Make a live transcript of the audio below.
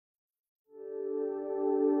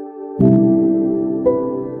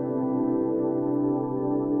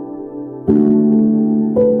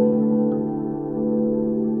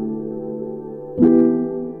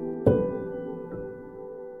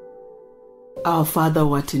Our Father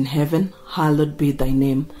who art in heaven, hallowed be thy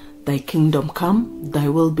name. Thy kingdom come, thy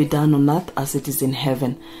will be done on earth as it is in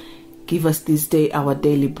heaven. Give us this day our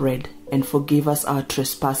daily bread, and forgive us our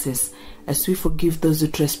trespasses, as we forgive those who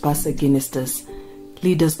trespass against us.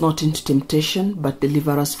 Lead us not into temptation, but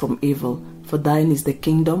deliver us from evil. For thine is the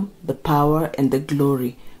kingdom, the power, and the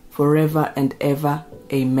glory, forever and ever.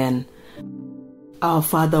 Amen. Our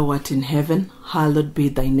Father who art in heaven, hallowed be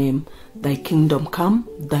thy name. Thy kingdom come,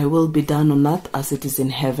 thy will be done on earth as it is in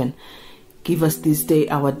heaven. Give us this day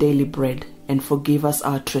our daily bread, and forgive us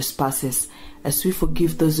our trespasses, as we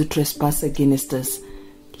forgive those who trespass against us.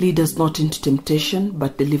 Lead us not into temptation,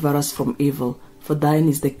 but deliver us from evil. For thine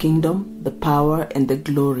is the kingdom, the power, and the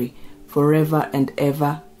glory, forever and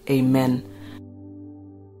ever. Amen.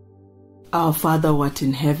 Our Father who art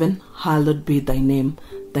in heaven, hallowed be thy name.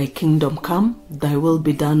 Thy kingdom come, thy will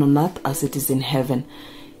be done on earth as it is in heaven.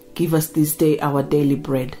 Give us this day our daily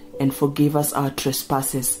bread, and forgive us our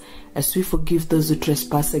trespasses, as we forgive those who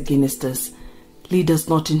trespass against us. Lead us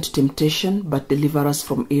not into temptation, but deliver us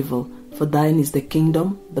from evil. For thine is the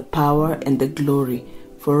kingdom, the power, and the glory,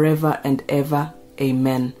 forever and ever.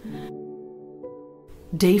 Amen.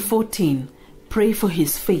 Day 14. Pray for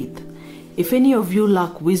his faith. If any of you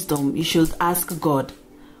lack wisdom, you should ask God,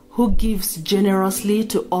 who gives generously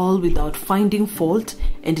to all without finding fault,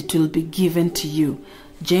 and it will be given to you.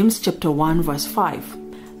 James chapter 1 verse 5.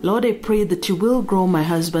 Lord, I pray that you will grow my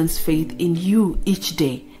husband's faith in you each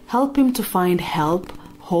day. Help him to find help,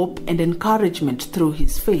 hope, and encouragement through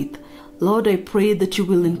his faith. Lord, I pray that you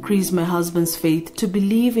will increase my husband's faith to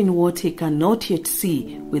believe in what he cannot yet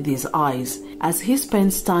see with his eyes. As he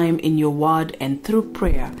spends time in your word and through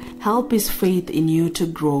prayer, help his faith in you to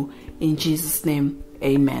grow. In Jesus' name,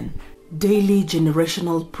 amen. Daily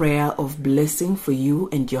generational prayer of blessing for you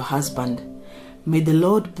and your husband. May the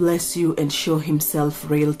Lord bless you and show himself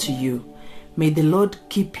real to you. May the Lord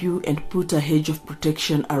keep you and put a hedge of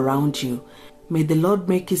protection around you. May the Lord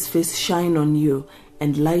make his face shine on you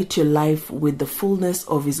and light your life with the fullness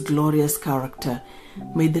of his glorious character.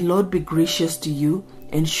 May the Lord be gracious to you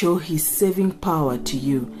and show his saving power to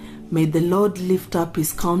you. May the Lord lift up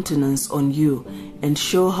his countenance on you and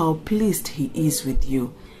show how pleased he is with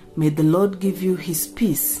you. May the Lord give you his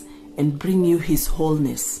peace and bring you his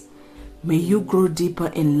wholeness. May you grow deeper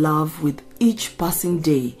in love with each passing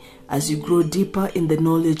day as you grow deeper in the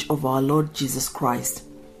knowledge of our Lord Jesus Christ.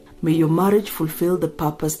 May your marriage fulfill the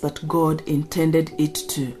purpose that God intended it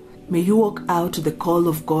to. May you walk out the call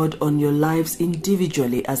of God on your lives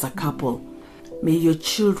individually as a couple. May your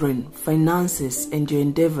children, finances, and your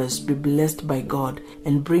endeavors be blessed by God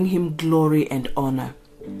and bring him glory and honor.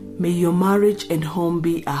 May your marriage and home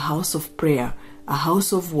be a house of prayer, a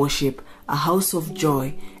house of worship, a house of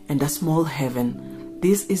joy, and a small heaven.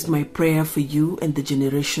 This is my prayer for you and the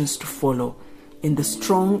generations to follow. In the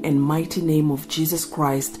strong and mighty name of Jesus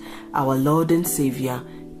Christ, our Lord and Savior.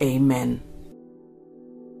 Amen.